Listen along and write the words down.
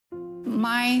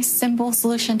My simple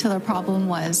solution to the problem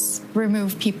was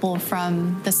remove people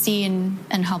from the scene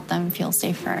and help them feel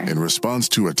safer. In response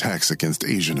to attacks against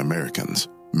Asian Americans,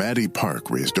 Maddie Park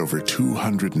raised over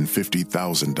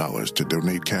 $250,000 to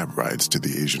donate cab rides to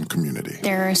the Asian community.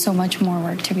 There is so much more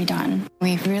work to be done.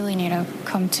 We really need to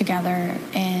come together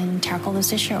and tackle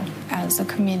this issue as a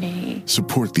community.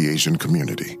 Support the Asian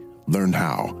community. Learn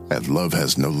how at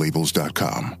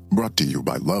lovehasnolabels.com. Brought to you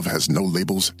by Love Has No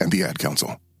Labels and the Ad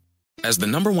Council. As the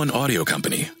 #1 audio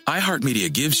company,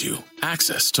 iHeartMedia gives you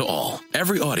access to all.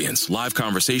 Every audience, live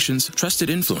conversations, trusted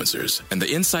influencers, and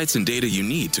the insights and data you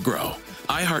need to grow.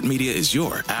 iHeartMedia is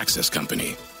your access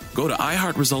company. Go to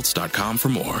iHeartResults.com for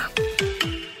more.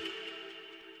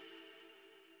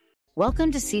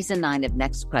 Welcome to Season 9 of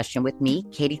Next Question with me,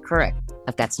 Katie Couric.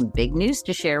 I've got some big news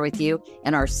to share with you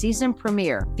in our season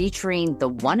premiere featuring the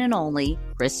one and only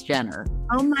Kris Jenner.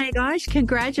 Oh my gosh,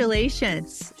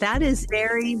 congratulations. That is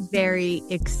very, very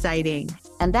exciting.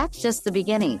 And that's just the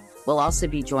beginning. We'll also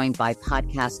be joined by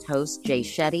podcast host Jay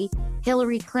Shetty,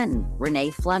 Hillary Clinton,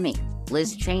 Renee Fleming,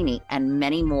 Liz Cheney, and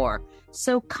many more.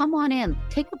 So come on in,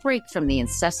 take a break from the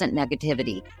incessant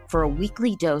negativity for a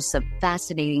weekly dose of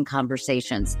fascinating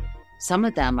conversations. Some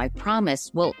of them, I promise,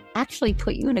 will actually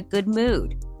put you in a good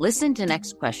mood. Listen to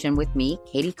Next Question with me,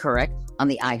 Katie Couric, on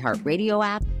the iHeartRadio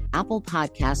app, Apple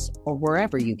Podcasts, or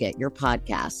wherever you get your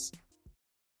podcasts.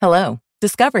 Hello,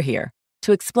 Discover here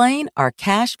to explain our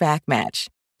cash back match.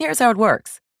 Here's how it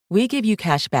works. We give you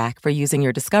cash back for using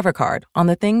your Discover card on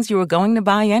the things you were going to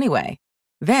buy anyway.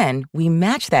 Then we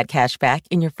match that cash back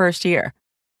in your first year.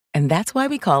 And that's why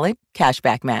we call it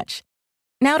Cashback Match.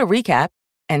 Now to recap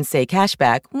and say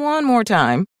cashback one more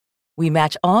time. We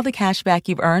match all the cashback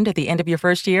you've earned at the end of your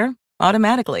first year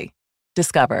automatically.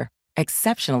 Discover.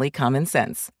 Exceptionally common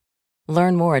sense.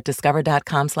 Learn more at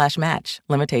discover.com/match.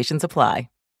 Limitations apply.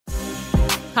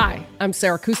 Hi, I'm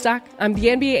Sarah Kustak. I'm the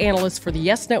NBA analyst for the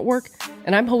Yes Network,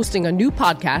 and I'm hosting a new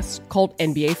podcast called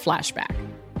NBA Flashback.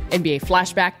 NBA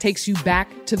Flashback takes you back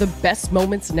to the best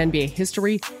moments in NBA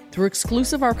history through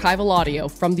exclusive archival audio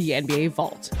from the NBA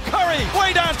Vault. Curry,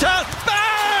 way downtown,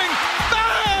 bang!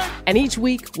 Bang! And each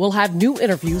week, we'll have new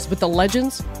interviews with the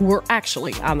legends who were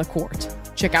actually on the court.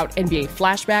 Check out NBA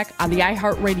Flashback on the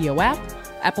iHeartRadio app,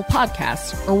 Apple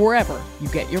Podcasts, or wherever you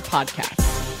get your podcasts.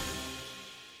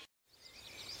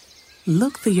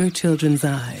 Look through your children's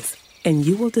eyes, and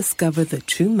you will discover the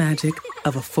true magic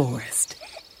of a forest.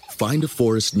 Find a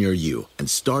forest near you and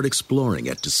start exploring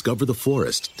at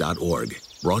discovertheforest.org.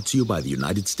 Brought to you by the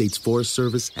United States Forest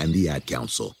Service and the Ad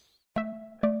Council.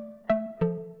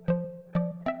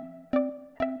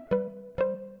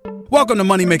 Welcome to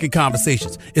Money Making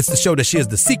Conversations. It's the show that shares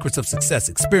the secrets of success,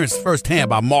 experienced firsthand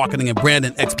by marketing and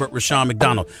branding expert Rashawn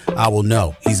McDonald. I will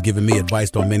know he's given me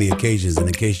advice on many occasions, and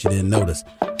in case you didn't notice,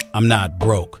 I'm not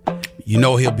broke. You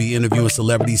know he'll be interviewing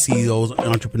celebrity CEOs,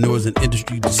 entrepreneurs, and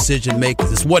industry decision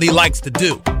makers. It's what he likes to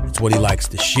do. It's what he likes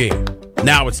to share.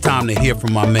 Now it's time to hear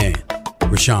from my man,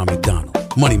 Rashawn McDonald.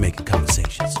 Money Making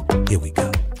Conversations. Here we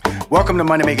go. Welcome to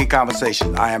Money Making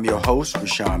Conversation. I am your host,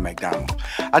 Rashawn McDonald.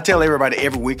 I tell everybody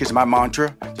every week is my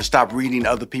mantra to stop reading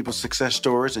other people's success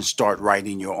stories and start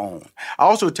writing your own. I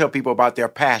also tell people about their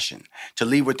passion, to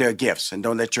lead with their gifts, and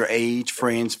don't let your age,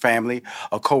 friends, family,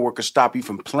 or coworkers stop you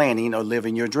from planning or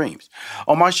living your dreams.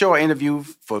 On my show, I interview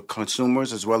for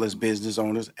consumers as well as business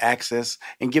owners,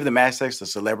 and give them access to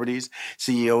celebrities,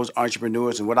 CEOs,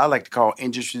 entrepreneurs, and what I like to call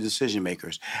industry decision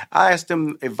makers. I ask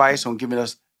them advice on giving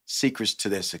us secrets to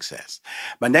their success.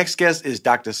 My next guest is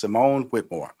Dr. Simone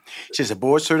Whitmore. She's a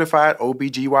Board Certified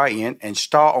OB-GYN and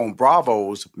star on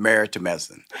Bravo's Married to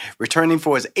Medicine. Returning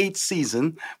for his 8th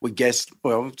season with guests,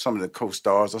 some of the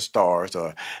co-stars or stars,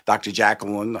 Dr.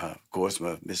 Jacqueline, of course,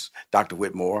 Miss Dr.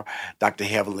 Whitmore, Dr.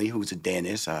 Heavenly, who's a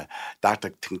dentist,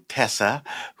 Dr. Tessa,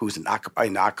 who's in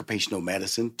occupational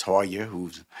medicine, Toya,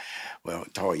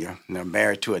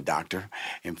 married to a doctor,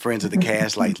 and friends of the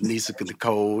cast like Lisa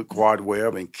Nicole, Quad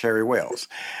Webb, and Carrie Wells.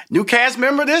 New cast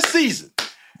member this season,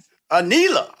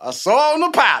 Anila. I saw on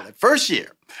the pilot, first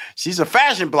year. She's a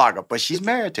fashion blogger, but she's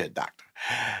married to a doctor.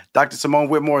 Dr. Simone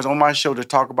Whitmore is on my show to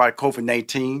talk about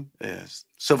COVID-19,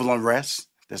 civil unrest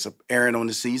that's airing on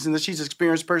the season that she's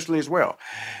experienced personally as well,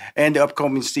 and the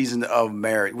upcoming season of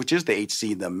Married, which is the 8th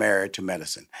season of Married to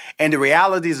Medicine, and the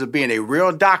realities of being a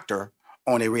real doctor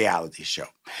on a reality show.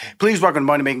 Please welcome to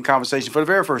Money Making Conversation for the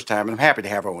very first time, and I'm happy to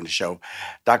have her on the show,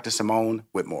 Dr. Simone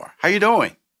Whitmore. How you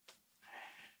doing?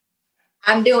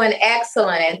 I'm doing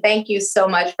excellent, and thank you so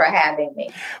much for having me.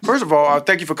 First of all,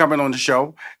 thank you for coming on the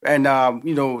show. And,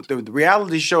 the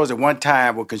reality shows at one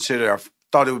time were considered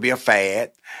thought it would be a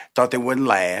fad, thought they wouldn't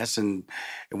last. And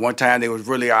at one time, they was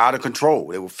really out of control.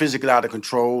 They were physically out of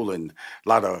control, and a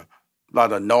lot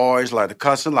of noise, a lot of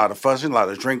cussing, a lot of fussing, a lot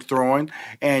of drink throwing.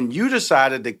 And you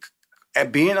decided to,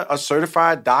 at being a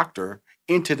certified doctor,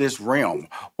 into this realm.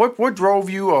 What drove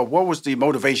you, or what was the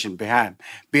motivation behind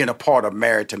being a part of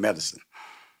Married to Medicine?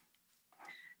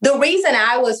 The reason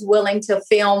I was willing to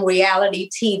film reality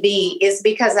TV is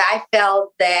because I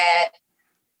felt that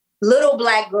little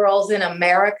Black girls in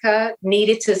America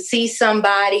needed to see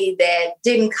somebody that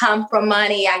didn't come from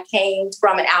money. I came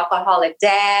from an alcoholic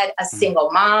dad, a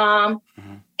single mom,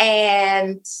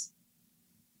 and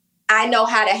I know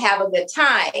how to have a good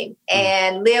time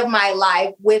and live my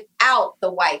life without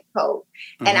the white coat.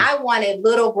 And I wanted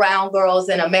little brown girls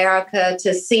in America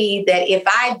to see that if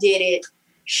I did it,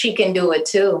 she can do it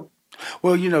too.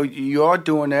 Well, you are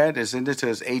doing that. It's into its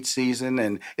 8th season,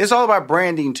 and it's all about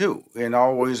branding too, and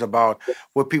always about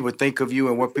what people think of you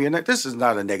and what people. This is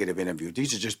not a negative interview.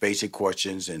 These are just basic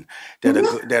questions, and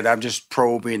that I'm just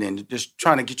probing and just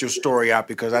trying to get your story out,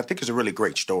 because I think it's a really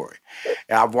great story.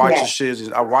 And I've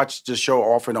watched the show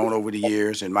off and on over the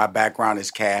years, and my background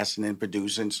is casting and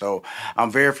producing, so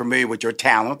I'm very familiar with your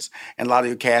talents. And a lot of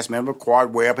your cast members,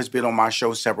 Quad Webb has been on my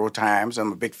show several times.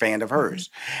 I'm a big fan of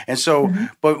hers, and so,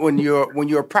 but when you're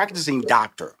a practicing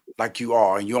doctor like you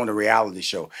are, and you're on a reality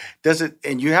show,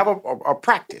 and you have a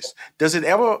practice, does it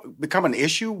ever become an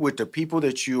issue with the people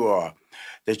that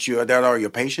are your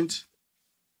patients?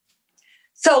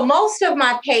 So most of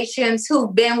my patients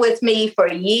who've been with me for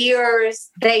years,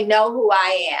 they know who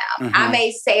I am. I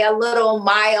may say a little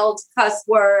mild cuss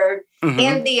word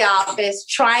in the office,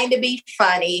 trying to be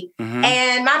funny.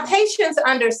 And my patients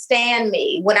understand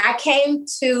me. When I came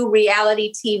to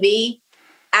reality TV,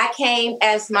 I came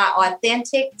as my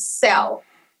authentic self.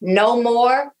 No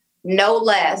more, no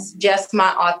less, just my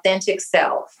authentic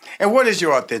self. And what is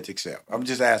your authentic self? I'm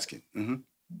just asking.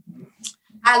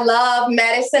 I love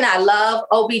medicine. I love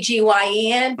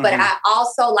OB-GYN, but I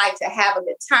also like to have a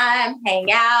good time,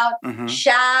 hang out,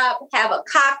 shop, have a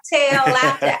cocktail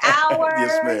after hours.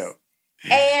 Yes, ma'am.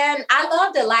 And I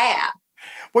love to laugh.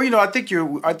 Well, I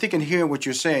think in hearing what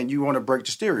you're saying, you want to break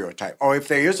the stereotype. Or if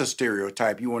there is a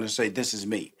stereotype, you want to say, this is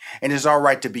me. And it's all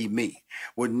right to be me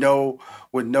with no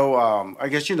I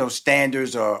guess,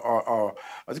 standards or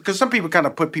because some people kind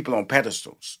of put people on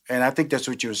pedestals. And I think that's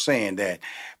what you're saying, that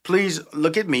please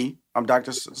look at me. I'm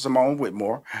Dr. Simone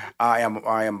Whitmore. I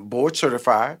am board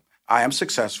certified. I am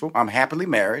successful. I'm happily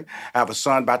married. I have a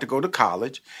son about to go to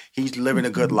college. He's living a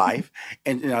good life,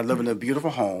 and I live in a beautiful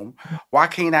home. Why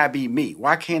can't I be me?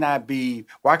 Why can't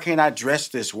I dress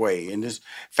this way in this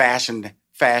fashion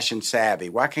savvy?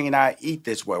 Why can't I eat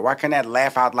this way? Why can't I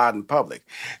laugh out loud in public?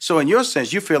 So in your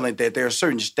sense, you're feeling that there are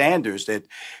certain standards that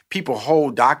people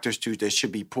hold doctors to that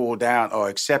should be pulled down or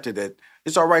accepted, that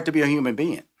it's all right to be a human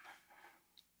being.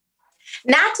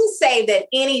 Not to say that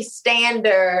any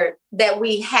standard that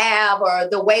we have or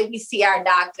the way we see our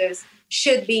doctors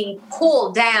should be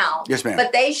pulled down. Yes, ma'am.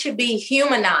 But they should be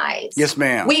humanized. Yes,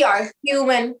 ma'am. We are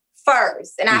human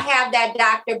first. And I have that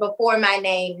doctor before my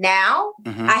name now.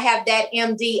 I have that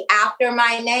MD after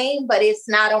my name, but it's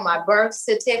not on my birth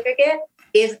certificate.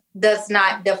 It does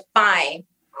not define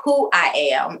who I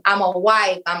am. I'm a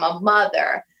wife. I'm a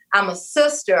mother. I'm a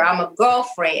sister. I'm a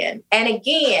girlfriend. And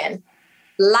again,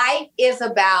 life is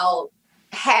about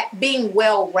being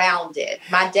well-rounded.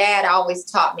 My dad always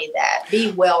taught me that.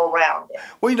 Be well-rounded.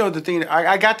 Well, the thing,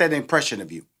 I got that impression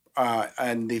of you.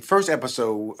 And the first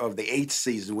episode of the 8th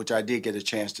season, which I did get a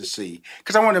chance to see,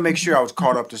 because I wanted to make sure I was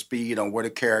caught up to speed on where the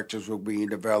characters were being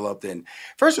developed. And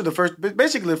basically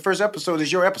the first episode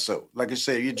is your episode. Like I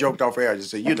said, you joked off air. You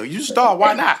said, you star,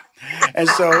 why not? And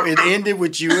so it ended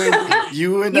with you and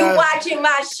you watching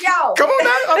my show. Come on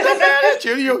now, I'm not mad at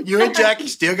you. You and Jackie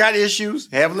still got issues.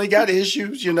 Heavenly got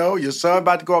issues. Your son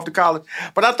about to go off to college.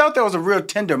 But I thought there was a real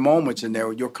tender moments in there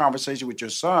with your conversation with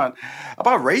your son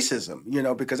about racism.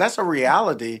 Because that's a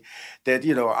reality that,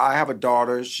 I have a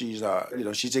daughter. She's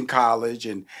she's in college,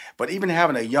 but even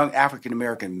having a young African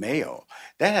American male,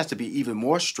 that has to be even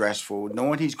more stressful,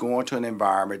 knowing he's going to an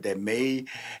environment that may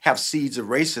have seeds of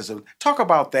racism. Talk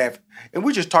about that. And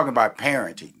we're just talking about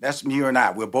parenting. That's you and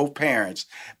I. We're both parents.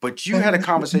 But you had a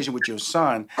conversation with your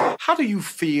son. How do you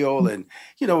feel? And,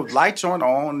 lights aren't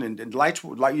on and lights,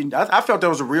 I felt there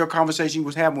was a real conversation you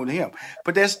was having with him.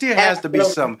 But there still has to be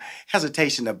some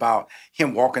hesitation about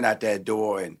him walking out that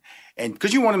door and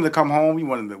because you want him to come home, you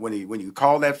want him to, when you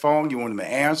call that phone, you want him to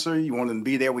answer, you want him to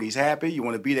be there when he's happy, you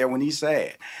want to be there when he's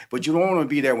sad. But you don't want to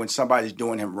be there when somebody's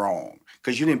doing him wrong,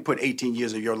 because you didn't put 18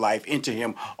 years of your life into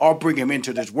him or bring him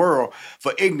into this world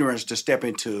for ignorance to step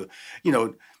into,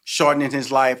 shortening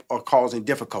his life or causing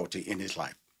difficulty in his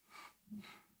life?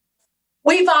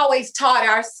 We've always taught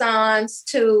our sons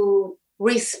to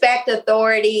respect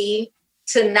authority,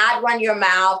 to not run your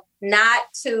mouth, not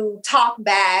to talk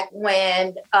back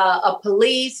when a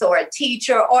police or a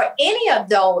teacher or any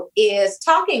adult is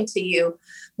talking to you.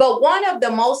 But one of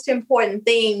the most important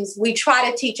things we try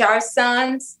to teach our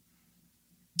sons,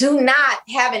 do not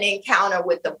have an encounter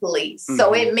with the police. Mm-hmm.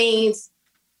 So it means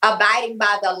abiding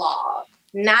by the law,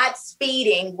 not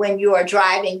speeding when you are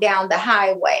driving down the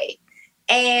highway.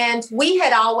 And we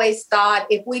had always thought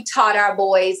if we taught our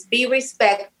boys, be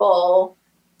respectful,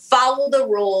 follow the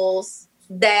rules,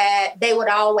 that they would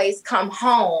always come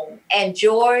home. And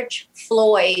George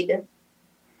Floyd,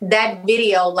 that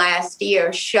video last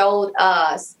year showed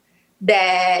us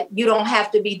that you don't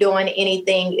have to be doing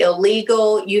anything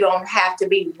illegal. You don't have to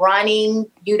be running.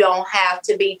 You don't have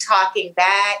to be talking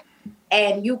back.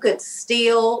 And you could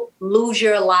still lose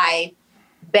your life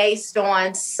based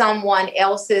on someone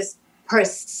else's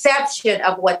perception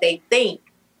of what they think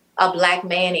a Black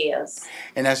man is.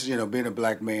 And that's, being a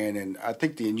Black man. And I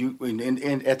think at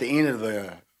the end of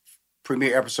the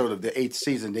premiere episode of the 8th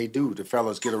season, the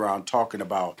fellas get around talking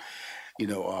about,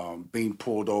 being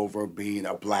pulled over, being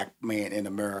a Black man in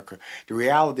America. The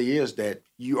reality is that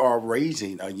you are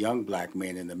raising a young Black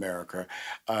man in America,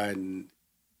 and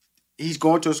he's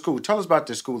going to a school. Tell us about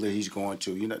the school that he's going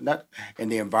to, not in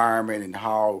the environment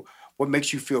and what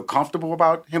makes you feel comfortable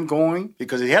about him going?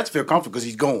 Because he has to feel comfortable because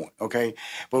he's going, okay?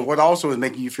 But what also is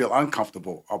making you feel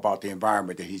uncomfortable about the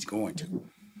environment that he's going to?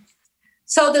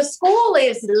 So the school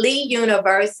is Lee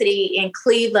University in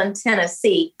Cleveland,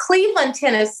 Tennessee. Cleveland,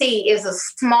 Tennessee is a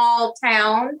small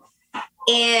town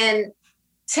in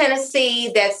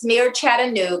Tennessee that's near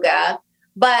Chattanooga.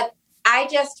 But I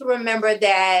just remember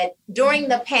that during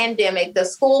the pandemic, the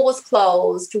school was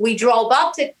closed. We drove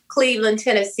up to Cleveland,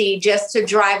 Tennessee, just to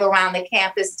drive around the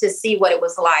campus to see what it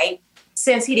was like,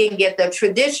 since he didn't get the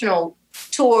traditional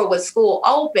tour with school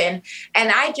open.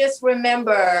 And I just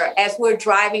remember as we're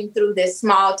driving through this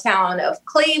small town of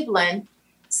Cleveland,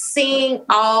 seeing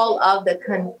all of the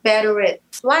Confederate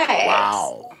flags.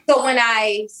 Wow. So when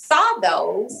I saw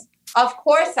those, of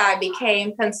course I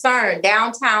became concerned.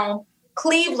 Downtown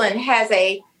Cleveland has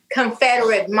a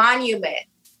Confederate monument,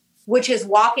 which is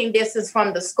walking distance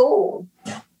from the school.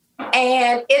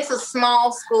 And it's a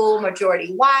small school,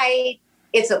 majority white.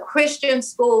 It's a Christian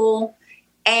school.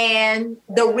 And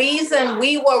the reason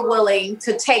we were willing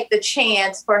to take the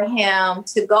chance for him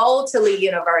to go to Lee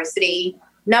University,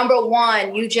 number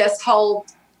one,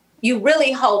 you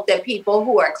really hope that people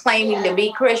who are claiming to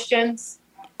be Christians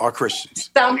are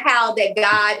Christians. Somehow that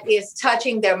God is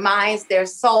touching their minds, their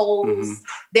souls,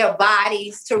 their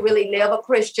bodies to really live a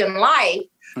Christian life.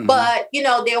 Mm-hmm. But,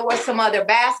 there were some other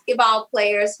basketball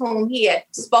players whom he had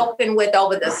spoken with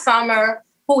over the summer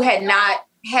who had not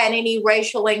had any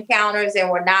racial encounters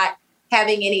and were not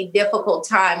having any difficult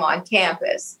time on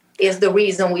campus, is the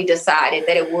reason we decided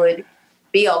that it would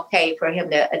be okay for him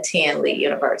to attend Lee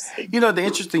University. The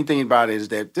interesting thing about it is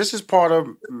that this is part of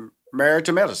Married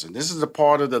to Medicine. This is a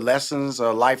part of the lessons,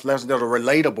 life lessons that are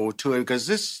relatable to it, because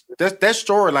that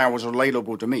storyline was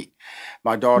relatable to me.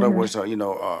 My daughter was,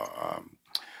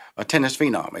 a tennis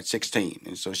phenom at 16.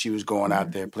 And so she was going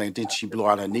out there playing. Then she blew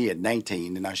out her knee at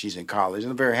 19, and now she's in college.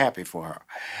 And I'm very happy for her.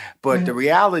 But the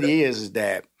reality is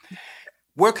that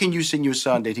where can you send your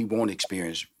son that he won't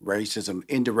experience racism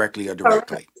indirectly or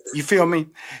directly? You feel me?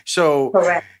 So,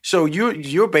 so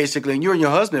you're basically, and you and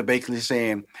your husband are basically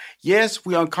saying, yes,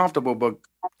 we're uncomfortable, but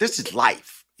this is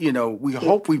life. We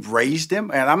hope we've raised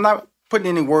them. And I'm not putting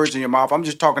any words in your mouth. I'm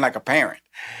just talking like a parent,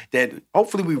 that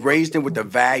hopefully we raised them with the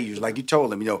values, like you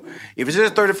told them, if it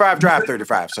says 35, drive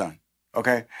 35, son.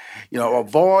 Okay?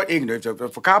 Avoid ignorance.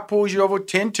 If a cop pulls you over,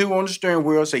 10-2 on the steering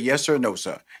wheel, say yes sir, no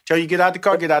sir. Tell you get out the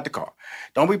car, get out the car.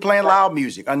 Don't be playing loud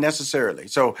music unnecessarily.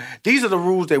 So these are the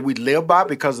rules that we live by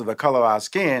because of the color of our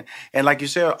skin. And like you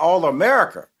said, all of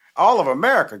America,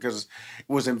 because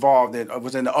was involved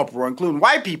was in the uproar, including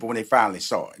white people when they finally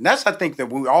saw it. And that's, I think, that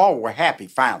we all were happy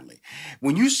finally.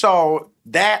 When you saw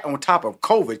that on top of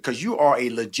COVID, because you are a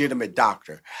legitimate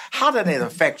doctor, how did that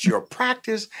affect your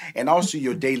practice and also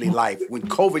your daily life when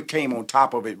COVID came on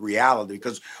top of it, reality?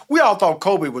 Because we all thought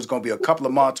COVID was going to be a couple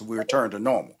of months and we returned to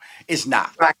normal. It's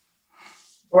not.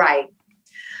 Right.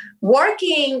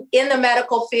 Working in the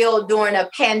medical field during a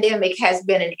pandemic has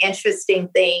been an interesting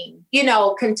thing.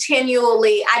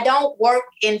 Continually, I don't work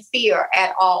in fear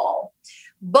at all,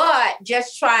 but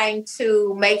just trying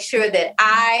to make sure that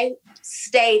I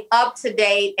stayed up to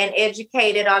date and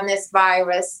educated on this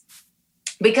virus,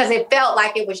 because it felt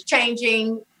like it was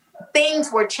changing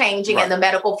things were changing in the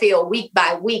medical field week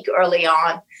by week early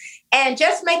on. And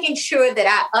just making sure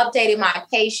that I updated my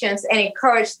patients and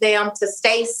encouraged them to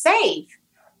stay safe.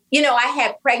 You know, I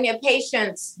had pregnant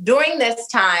patients during this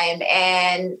time,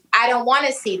 and I don't want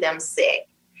to see them sick.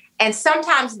 And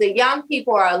sometimes the young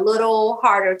people are a little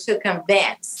harder to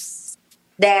convince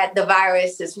that the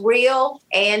virus is real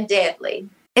and deadly.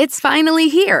 It's finally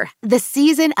here, the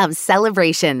season of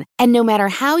celebration. And no matter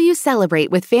how you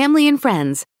celebrate with family and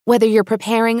friends, whether you're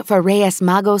preparing for Reyes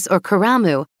Magos or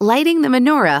Karamu, lighting the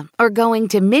menorah, or going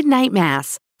to midnight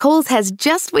mass, Kohl's has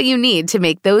just what you need to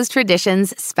make those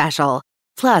traditions special.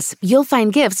 Plus, you'll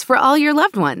find gifts for all your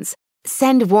loved ones.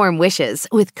 Send warm wishes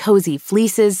with cozy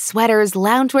fleeces, sweaters,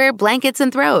 loungewear, blankets,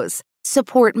 and throws.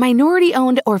 Support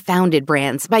minority-owned or founded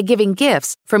brands by giving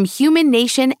gifts from Human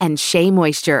Nation and Shea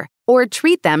Moisture. Or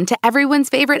treat them to everyone's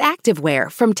favorite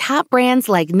activewear from top brands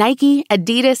like Nike,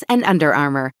 Adidas, and Under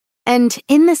Armour. And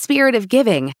in the spirit of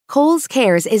giving, Kohl's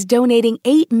Cares is donating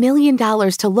 $8 million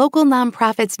to local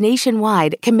nonprofits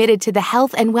nationwide committed to the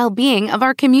health and well-being of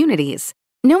our communities.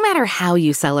 No matter how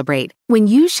you celebrate, when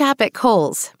you shop at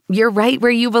Kohl's, you're right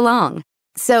where you belong.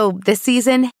 So this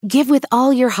season, give with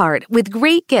all your heart with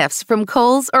great gifts from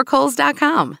Kohl's or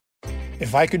Kohls.com.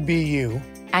 If I could be you.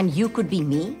 And you could be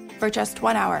me. For just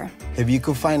 1 hour. If you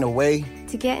could find a way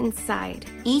to get inside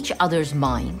each other's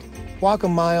mind. Walk a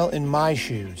mile in my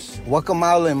shoes. Walk a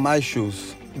mile in my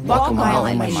shoes. Walk a mile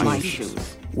in my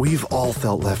shoes. We've all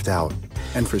felt left out.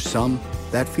 And for some,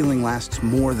 that feeling lasts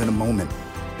more than a moment.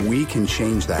 We can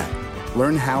change that.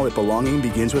 Learn how at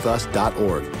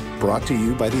belongingbeginswithus.org. Brought to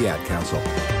you by the Ad Council.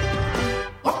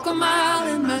 Walk a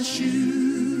mile in my shoes.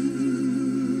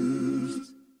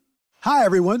 Hi,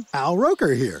 everyone. Al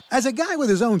Roker here. As a guy with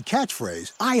his own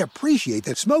catchphrase, I appreciate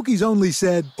that Smokey's only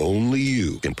said, "Only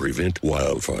you can prevent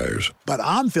wildfires." But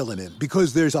I'm filling in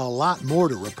because there's a lot more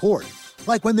to report.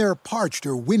 Like when there are parched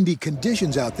or windy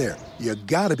conditions out there, you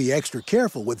gotta be extra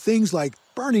careful with things like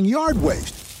burning yard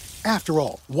waste. After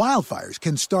all, wildfires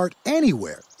can start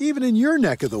anywhere, even in your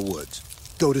neck of the woods.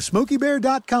 Go to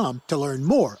SmokeyBear.com to learn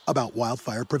more about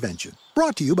wildfire prevention.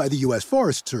 Brought to you by the U.S.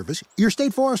 Forest Service, your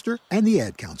state forester, and the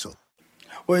Ad Council.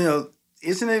 Well, you know,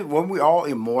 isn't it when we all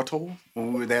immortal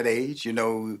when we were that age? You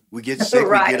know, we get sick,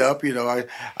 we get up. You know,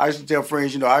 I used to tell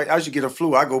friends, you know, I should get a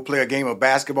flu. I go play a game of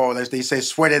basketball, and they say,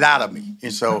 sweat it out of me.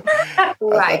 And so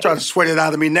I try to sweat it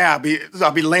out of me now.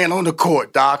 I'll be laying on the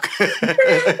court, Doc.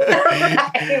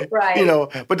 Right. You know,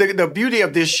 but the beauty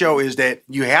of this show is that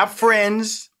you have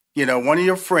friends. You know, one of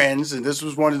your friends, and this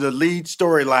was one of the lead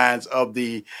storylines of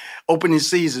the opening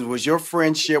season, was your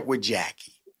friendship with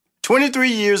Jackie.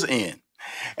 23 years in.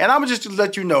 And I'm just to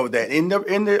let you know that in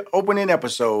the opening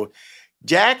episode,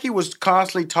 Jackie was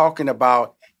constantly talking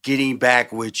about getting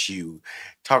back with you,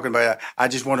 talking about, I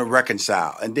just want to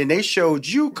reconcile. And then they showed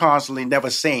you constantly never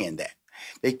saying that.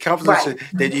 They constantly said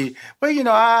that you, well, you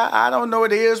know, I don't know,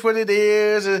 it is what it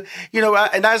is. You know,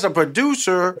 and as a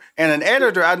producer and an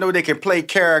editor, I know they can play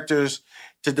characters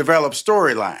to develop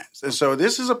storylines. And so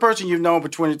this is a person you've known for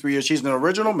 23 years. She's an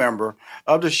original member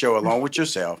of the show along with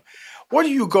yourself. Where do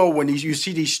you go when you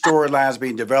see these storylines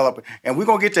being developed? And we're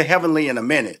going to get to Heavenly in a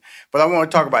minute. But I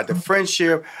want to talk about the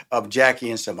friendship of Jackie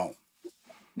and Simone.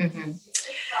 Mm-hmm.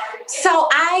 So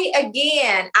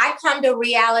I come to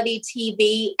reality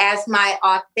TV as my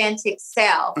authentic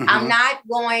self. Mm-hmm. I'm not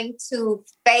going to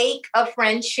fake a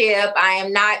friendship. I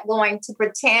am not going to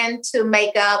pretend to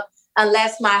make up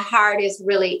unless my heart is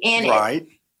really in it. Right.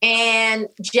 And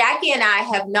Jackie and I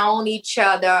have known each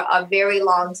other a very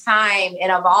long time.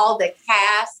 And of all the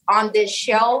cast on this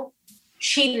show,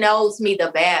 she knows me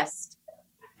the best.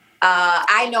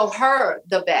 I know her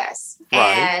the best. Right.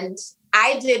 And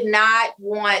I did not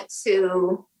want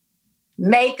to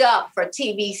make up for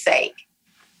TV's sake.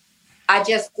 I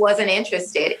just wasn't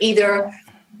interested. Either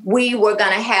we were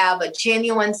going to have a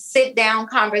genuine sit-down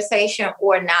conversation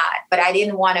or not, but I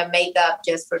didn't want to make up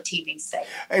just for TV's sake.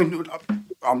 And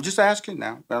I'm just asking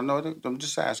now. I'm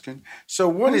just asking. So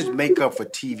what is make up for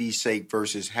TV's sake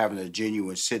versus having a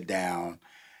genuine sit-down?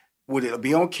 Would it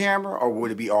be on camera or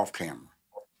would it be off camera?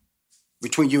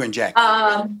 Between you and Jackie?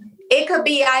 It could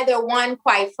be either one,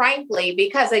 quite frankly,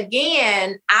 because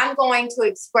again, I'm going to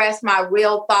express my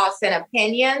real thoughts and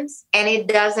opinions, and it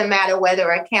doesn't matter whether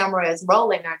a camera is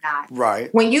rolling or not.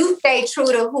 Right. When you stay true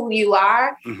to who you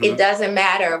are, it doesn't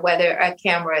matter whether a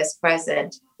camera is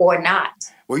present or not.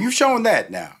 Well, you've shown that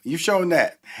now. You've shown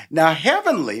that. Now,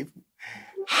 Heavenly,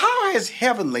 how has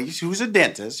Heavenly, who's a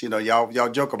dentist, y'all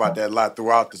joke about that a lot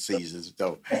throughout the seasons,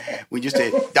 though. We just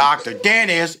said, Dr.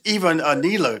 Dennis, even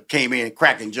Anila came in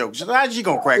cracking jokes. How's she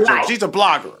going to crack jokes? She's a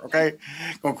blogger, okay?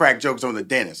 Going to crack jokes on the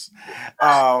dentist.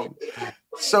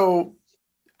 So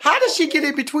how does she get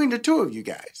in between the two of you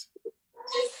guys?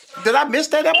 Did I miss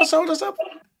that episode or something?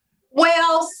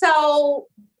 Well, so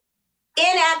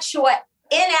in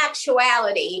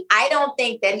actuality, I don't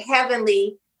think that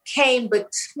Heavenly came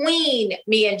between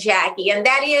me and Jackie. And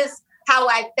that is how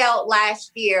I felt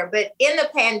last year. But in the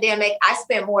pandemic, I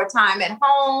spent more time at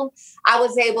home. I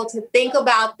was able to think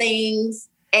about things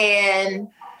and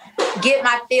get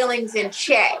my feelings in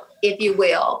check, if you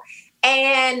will.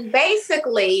 And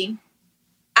basically,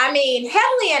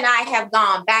 Heavenly and I have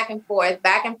gone back and forth,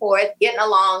 getting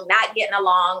along, not getting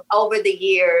along over the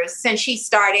years since she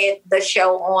started the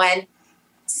show on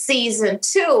season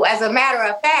 2. As a matter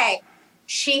of fact,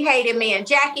 she hated me and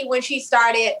Jackie when she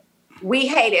started. We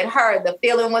hated her. The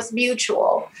feeling was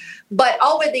mutual. But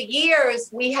over the years,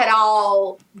 we had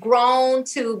all grown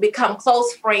to become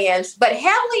close friends. But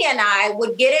Heavenly and I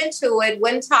would get into it,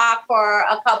 wouldn't talk for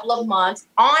a couple of months,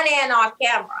 on and off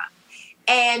camera.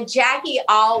 And Jackie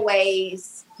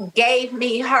always gave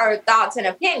me her thoughts and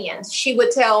opinions. She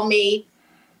would tell me,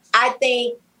 I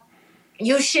think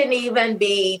you shouldn't even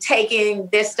be taking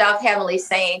this stuff Heavenly's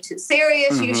saying too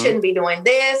serious. Mm-hmm. You shouldn't be doing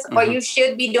this, or you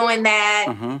should be doing that.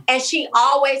 Mm-hmm. And she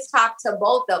always talked to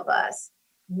both of us.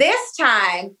 This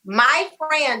time, my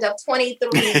friend of 23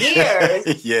 years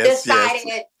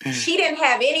decided she didn't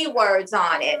have any words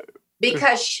on it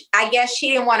because I guess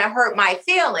she didn't want to hurt my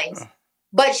feelings.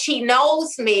 But she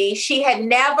knows me. She had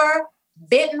never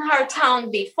bitten her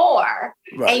tongue before.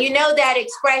 Right. And you know that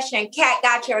expression, cat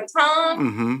got your tongue?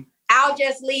 Mm-hmm. I'll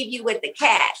just leave you with the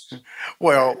cat.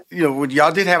 Well,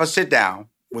 y'all did have a sit down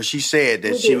where she said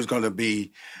that she was going to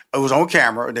be, it was on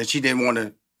camera, that she didn't want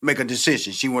to make a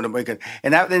decision. She wanted to make it.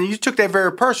 And then you took that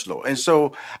very personal. And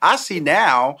so I see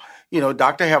now,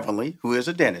 Dr. Heavenly, who is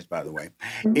a dentist, by the way,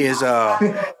 is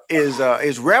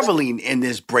reveling in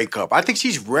this breakup. I think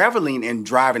she's reveling in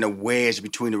driving a wedge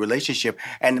between the relationship.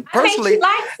 And personally, I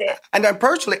think she likes it. And then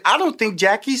personally, I don't think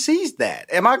Jackie sees that.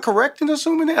 Am I correct in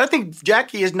assuming that? I think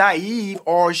Jackie is naive,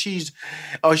 or she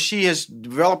has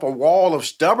developed a wall of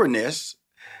stubbornness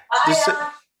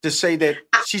to say that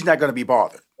she's not going to be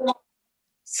bothered.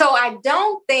 So I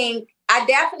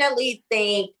definitely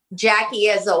think Jackie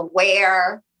is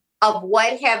aware of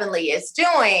what Heavenly is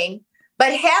doing, but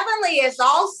Heavenly is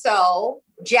also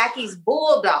Jackie's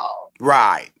bulldog.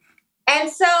 Right.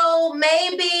 And so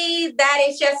maybe that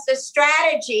is just a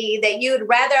strategy that you'd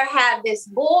rather have this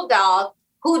bulldog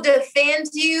who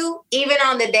defends you even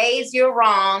on the days you're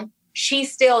wrong.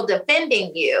 She's still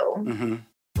defending you. Mm-hmm.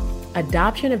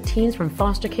 Adoption of teens from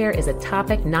foster care is a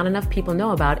topic not enough people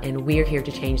know about, and we're here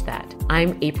to change that.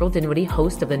 I'm April Dinwiddie,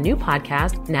 host of the new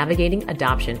podcast, Navigating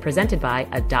Adoption, presented by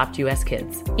Adopt US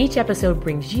Kids. Each episode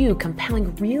brings you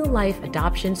compelling real-life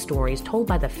adoption stories told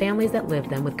by the families that live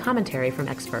them with commentary from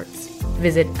experts.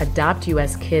 Visit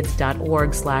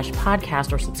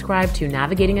adoptuskids.org/podcast or subscribe to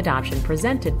Navigating Adoption,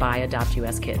 presented by Adopt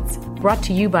US Kids. Brought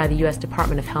to you by the U.S.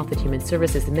 Department of Health and Human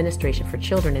Services Administration for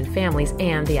Children and Families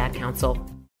and the Ad Council.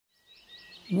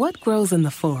 What grows in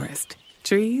the forest?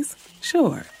 Trees?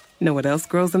 Sure. Know what else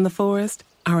grows in the forest?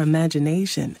 Our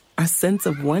imagination, our sense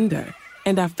of wonder,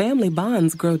 and our family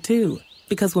bonds grow too.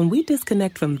 Because when we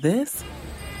disconnect from this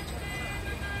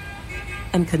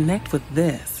and connect with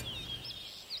this,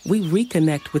 we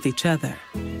reconnect with each other.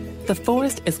 The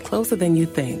forest is closer than you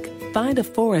think. Find a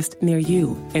forest near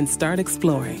you and start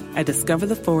exploring at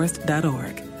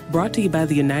discovertheforest.org. Brought to you by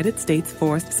the United States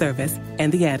Forest Service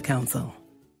and the Ad Council.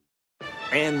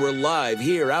 And we're live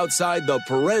here outside the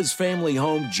Perez family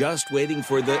home, just waiting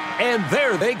for and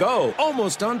there they go.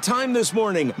 Almost on time this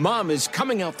morning. Mom is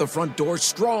coming out the front door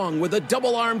strong with a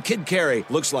double-arm kid carry.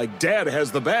 Looks like Dad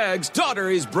has the bags. Daughter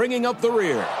is bringing up the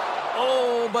rear.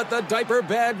 Oh, but the diaper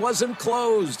bag wasn't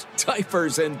closed.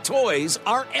 Diapers and toys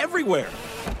are everywhere.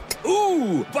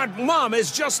 Ooh, but Mom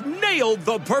has just nailed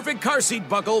the perfect car seat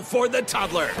buckle for the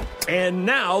toddler. And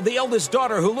now the eldest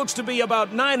daughter, who looks to be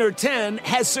about 9 or 10,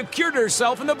 has secured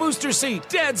herself in the booster seat.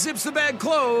 Dad zips the bag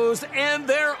closed, and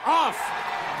they're off.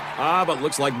 But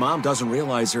looks like Mom doesn't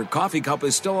realize her coffee cup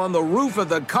is still on the roof of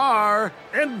the car.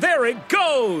 And there it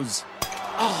goes.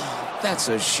 Oh, that's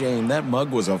a shame. That mug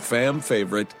was a fam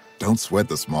favorite. Don't sweat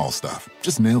the small stuff.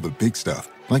 Just nail the big stuff.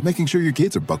 Like making sure your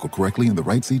kids are buckled correctly in the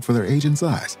right seat for their age and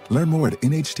size. Learn more at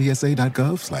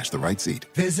nhtsa.gov/the right seat.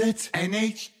 Visit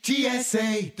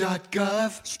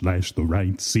nhtsa.gov/the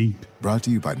right seat. Brought to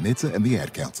you by NHTSA and the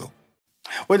Ad Council.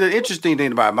 Well, the interesting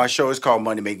thing about my show is called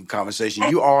Money Making Conversation.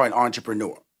 You are an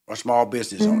entrepreneur, a small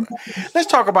business owner.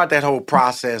 Let's talk about that whole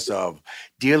process of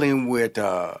dealing with,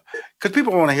 because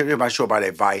people want to hear my show about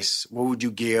advice. What would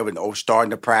you give? And starting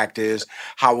to practice.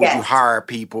 How would you hire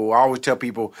people? I always tell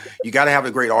people you got to have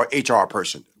a great HR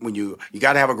person. When you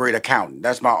got to have a great accountant.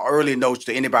 That's my early notes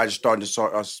to anybody starting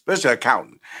to, especially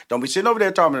accountant. Don't be sitting over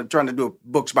there trying to do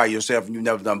books by yourself and you've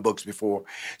never done books before.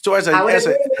 So as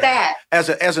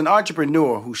an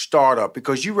entrepreneur who start up,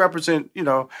 because you represent,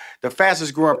 the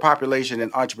fastest growing population in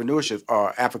entrepreneurship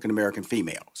are African American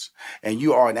females, and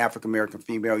you are an African American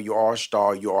female. You are a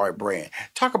star. You are a brand.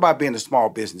 Talk about being a small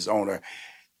business owner,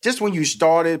 just when you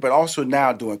started, but also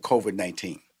now doing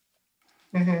COVID-19.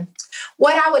 Mm-hmm.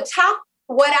 What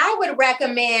I would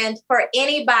recommend for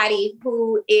anybody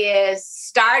who is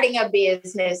starting a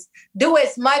business, do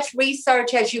as much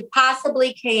research as you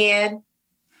possibly can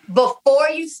before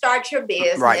you start your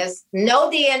business. Right.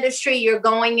 Know the industry you're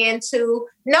going into.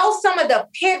 Know some of the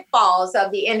pitfalls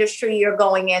of the industry you're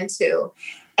going into.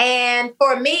 And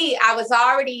for me, I was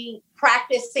already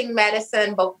practicing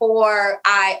medicine before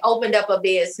I opened up a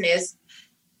business.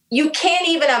 You can't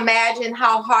even imagine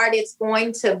how hard it's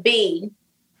going to be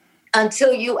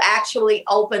until you actually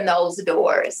open those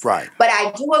doors. Right. But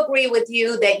I do agree with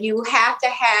you that you have to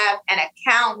have an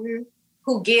accountant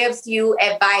who gives you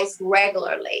advice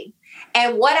regularly.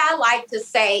 And what I like to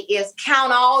say is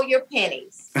count all your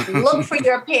pennies. Look for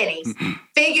your pennies.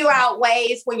 Figure out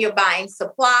ways when you're buying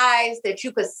supplies that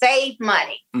you could save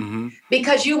money. Mm-hmm.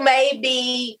 Because you may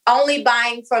be only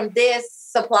buying from this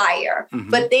supplier,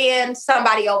 but then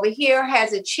somebody over here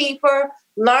has it cheaper.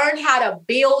 Learn how to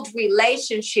build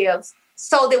relationships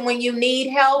so that when you need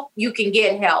help, you can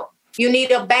get help. You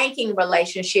need a banking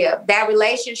relationship, that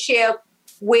relationship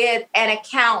with an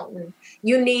accountant.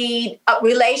 You need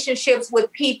relationships with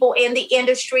people in the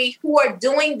industry who are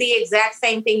doing the exact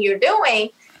same thing you're doing,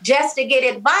 just to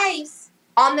get advice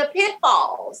on the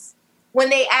pitfalls when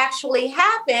they actually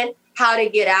happen, how to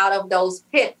get out of those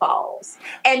pitfalls.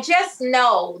 And just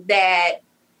know that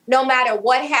no matter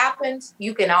what happens,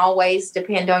 you can always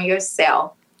depend on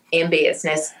yourself in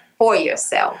business for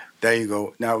yourself. There you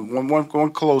go. Now,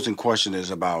 one closing question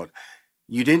is about,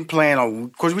 you didn't plan on,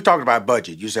 because we talked about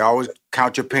budget. You say always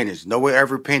count your pennies, know where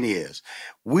every penny is.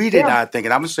 We did not think,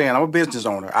 and I'm saying I'm a business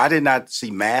owner. I did not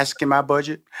see masks in my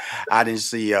budget. I didn't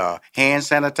see hand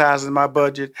sanitizer in my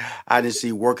budget. I didn't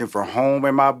see working from home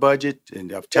in my budget.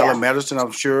 And telemedicine,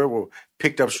 I'm sure,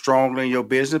 picked up strongly in your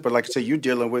business. But like I said, you're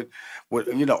dealing with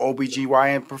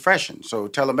OB-GYN profession. So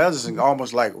telemedicine,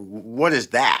 almost like, what is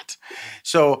that?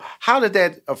 So how did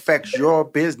that affect your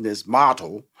business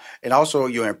model and also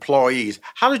your employees?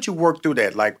 How did you work through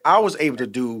that? Like, I was able to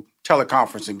do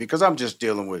teleconferencing because I'm just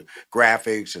dealing with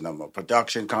graphics and I'm a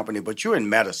production company, but you're in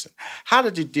medicine. How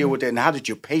did you deal with that, and how did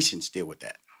your patients deal with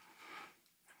that?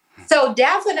 So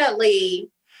definitely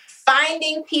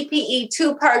finding PPE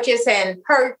to purchase and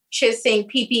purchasing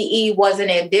PPE was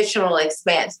an additional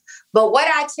expense. But what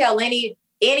I tell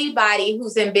anybody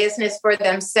who's in business for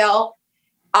themselves,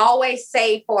 always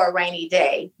save for a rainy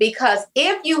day. Because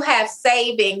if you have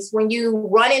savings, when you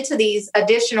run into these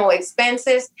additional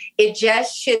expenses, it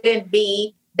just shouldn't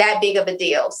be that big of a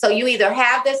deal. So you either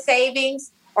have the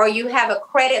savings or you have a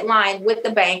credit line with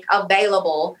the bank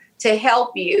available to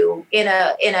help you in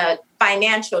a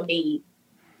financial need.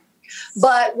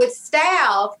 But with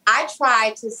staff, I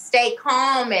try to stay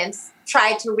calm and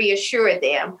try to reassure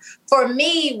them. For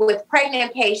me, with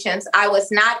pregnant patients, I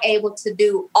was not able to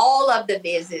do all of the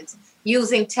visits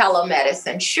using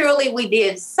telemedicine. Surely we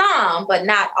did some, but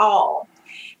not all.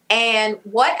 And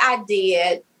what I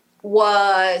did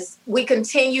was we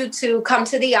continued to come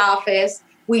to the office.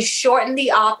 We shortened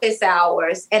the office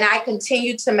hours, and I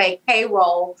continued to make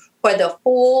payroll for the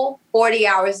full 40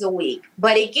 hours a week.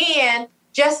 But again,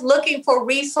 just looking for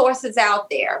resources out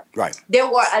there. Right. There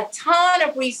were a ton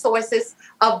of resources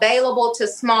available to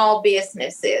small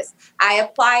businesses. I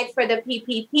applied for the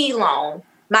PPP loan.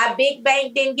 My big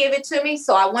bank didn't give it to me,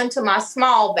 so I went to my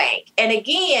small bank. And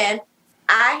again,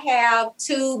 I have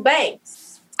two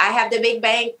banks. I have the big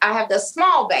bank, I have the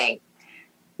small bank.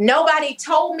 Nobody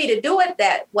told me to do it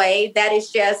that way. That is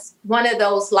just one of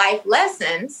those life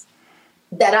lessons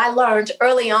that I learned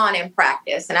early on in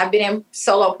practice. And I've been in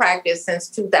solo practice since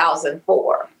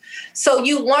 2004. So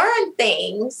you learn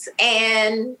things,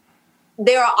 and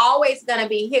there are always going to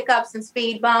be hiccups and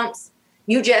speed bumps.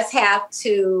 You just have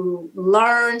to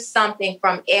learn something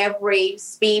from every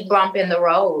speed bump in the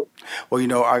road. Well,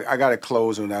 I got to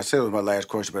close on that. I said it was my last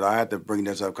question, but I had to bring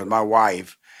this up because my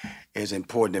wife is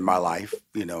important in my life.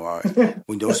 You know,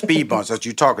 when those speed bumps that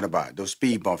you're talking about, those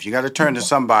speed bumps, you got to turn to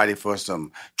somebody for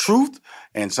some truth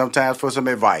and sometimes for some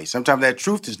advice. Sometimes that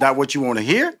truth is not what you want to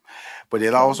hear, but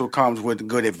it also comes with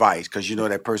good advice because you know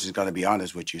that person's going to be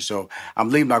honest with you. So I'm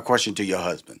leaving my question to your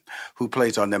husband, who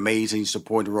plays an amazing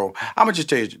supporting role. I'm going to just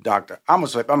tell you, Doctor, I'm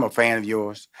a fan of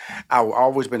yours. I've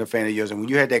always been a fan of yours. And when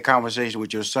you had that conversation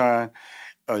with your son,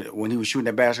 when he was shooting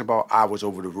that basketball, I was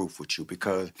over the roof with you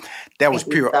because that was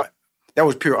pure. That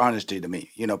was pure honesty to me,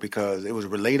 you know, because it was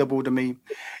relatable to me,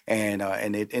 and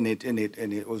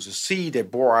it was a seed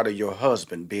that bore out of your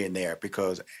husband being there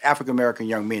because African American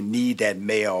young men need that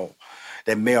male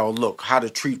look, how to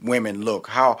treat women look,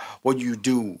 what you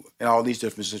do in all these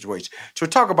different situations. So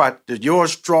talk about your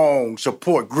strong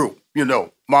support group, you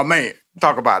know, my man.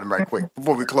 Talk about him right quick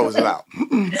before we close it out.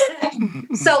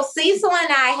 So Cecil and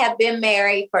I have been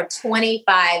married for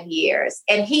 25 years,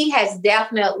 and he has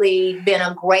definitely been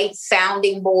a great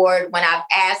sounding board when I've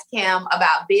asked him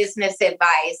about business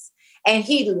advice, and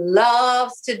he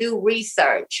loves to do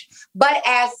research. But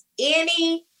as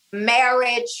any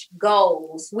marriage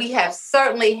goes, we have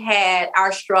certainly had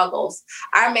our struggles.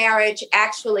 Our marriage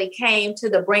actually came to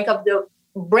the brink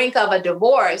of a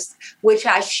divorce, which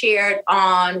I shared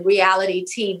on reality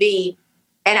TV.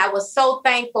 And I was so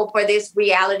thankful for this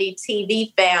reality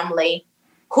TV family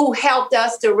who helped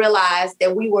us to realize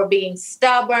that we were being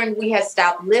stubborn. We had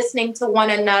stopped listening to one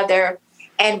another,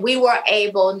 and we were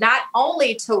able not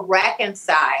only to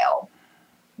reconcile,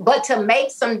 but to make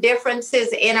some differences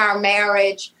in our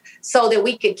marriage so that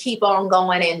we could keep on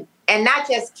going and not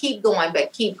just keep going,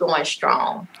 but keep going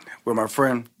strong. Well, my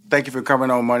friend, thank you for coming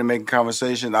on Money Making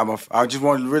Conversation. I just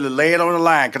want to really lay it on the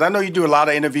line because I know you do a lot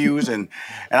of interviews and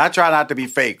I try not to be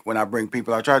fake when I bring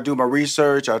people. I try to do my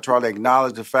research. I try to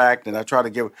acknowledge the fact and I try to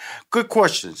give good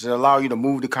questions that allow you to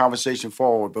move the conversation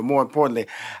forward. But more importantly,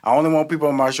 I only want people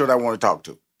on my show that I want to talk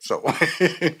to. So,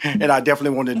 and I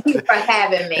definitely want to thank you for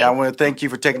having me. I want to thank you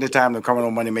for taking the time to come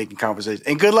on Money Making Conversation.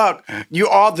 And good luck. You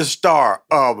are the star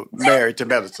of Married to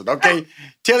Medicine, okay?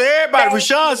 Tell everybody,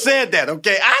 Rashawn said that,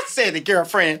 okay? I said it,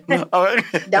 girlfriend. All right.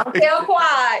 Don't tell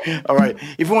quiet. All right.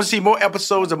 If you want to see more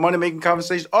episodes of Money Making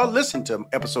Conversation or listen to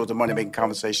episodes of Money Making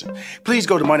Conversation, please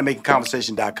go to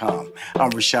moneymakingconversation.com.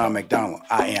 I'm Rashawn McDonald.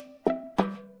 I am.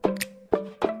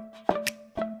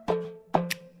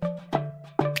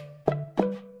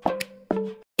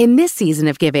 In this season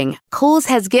of giving, Kohl's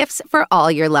has gifts for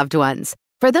all your loved ones.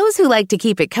 For those who like to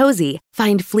keep it cozy,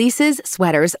 find fleeces,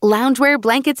 sweaters, loungewear,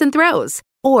 blankets, and throws.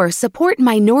 Or support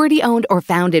minority-owned or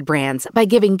founded brands by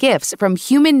giving gifts from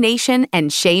Human Nation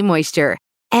and Shea Moisture.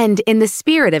 And in the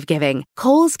spirit of giving,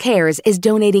 Kohl's Cares is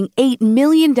donating $8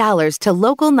 million to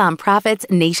local nonprofits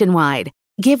nationwide.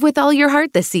 Give with all your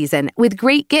heart this season with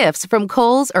great gifts from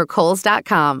Kohl's or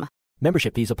Kohls.com.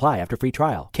 Membership fees apply after free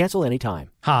trial. Cancel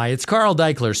anytime. Hi, it's Carl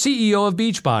Deichler, CEO of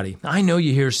Beachbody. I know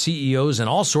you hear CEOs in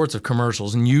all sorts of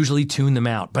commercials and usually tune them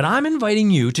out, but I'm inviting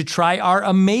you to try our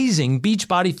amazing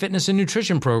Beachbody fitness and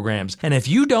nutrition programs. And if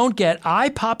you don't get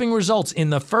eye-popping results in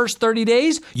the first 30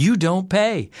 days, you don't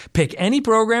pay. Pick any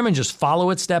program and just follow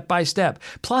it step by step.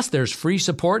 Plus, there's free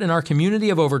support in our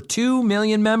community of over 2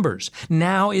 million members.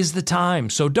 Now is the time,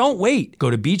 so don't wait.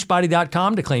 Go to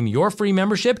beachbody.com to claim your free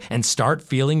membership and start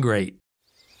feeling great.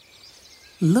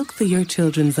 Look through your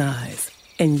children's eyes,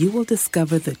 and you will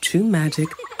discover the true magic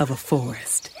of a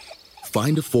forest.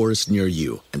 Find a forest near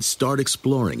you and start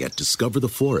exploring at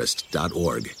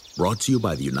discovertheforest.org. Brought to you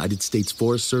by the United States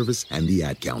Forest Service and the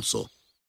Ad Council.